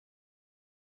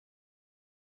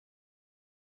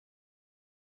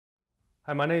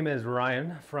Hi, my name is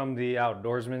Ryan from the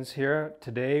Outdoorsman's here.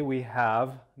 Today we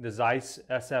have the ZEISS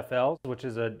SFL, which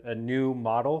is a new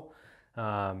model.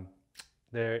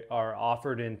 They are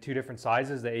offered in two different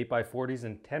sizes, the 8x40s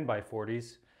and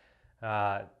 10x40s.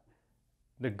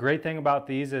 The great thing about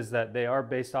these is that they are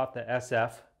based off the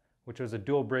SF, which was a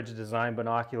dual bridge design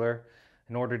binocular.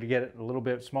 In order to get it a little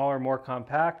bit smaller, more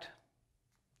compact,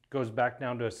 goes back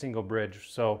down to a single bridge.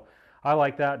 So I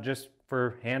like that just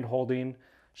for hand holding.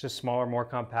 It's just smaller, more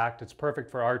compact. It's perfect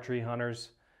for archery hunters.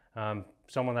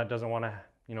 Someone that doesn't want to,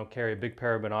 carry a big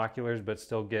pair of binoculars but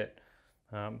still get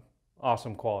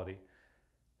awesome quality.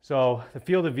 So the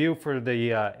field of view for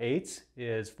the 8s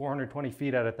is 420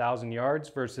 feet at 1,000 yards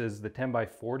versus the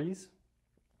 10x40s,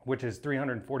 which is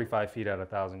 345 feet at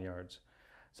 1,000 yards.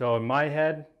 So in my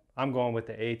head, I'm going with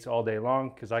the 8s all day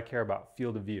long because I care about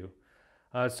field of view.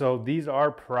 So these are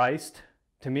priced,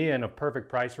 to me, in a perfect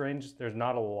price range. There's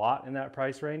not a lot in that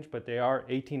price range, but they are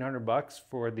 $1,800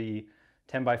 for the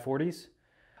 10x40s.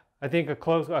 I think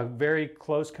a very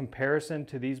close comparison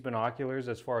to these binoculars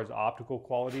as far as optical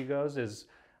quality goes is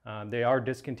they are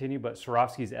discontinued, but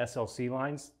Swarovski's SLC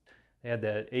lines. They had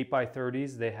the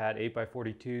 8x30s, they had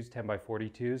 8x42s,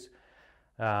 10x42s.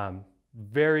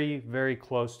 Very, very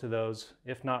close to those,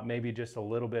 if not maybe just a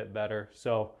little bit better.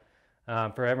 So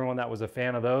for everyone that was a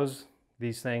fan of those,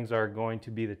 these things are going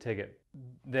to be the ticket.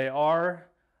 They are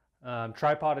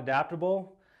tripod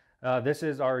adaptable. This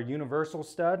is our universal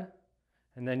stud,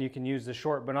 and then you can use the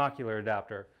short binocular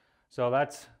adapter. So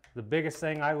that's the biggest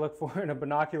thing I look for in a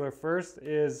binocular first,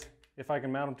 is if I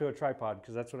can mount them to a tripod,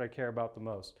 because that's what I care about the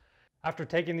most. After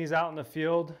taking these out in the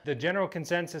field, the general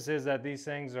consensus is that these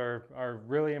things are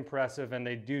really impressive, and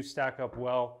they do stack up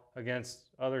well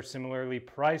against other similarly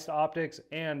priced optics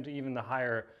and even the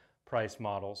higher price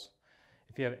models.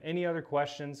 If you have any other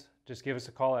questions, just give us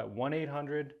a call at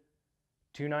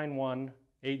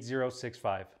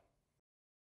 1-800-291-8065.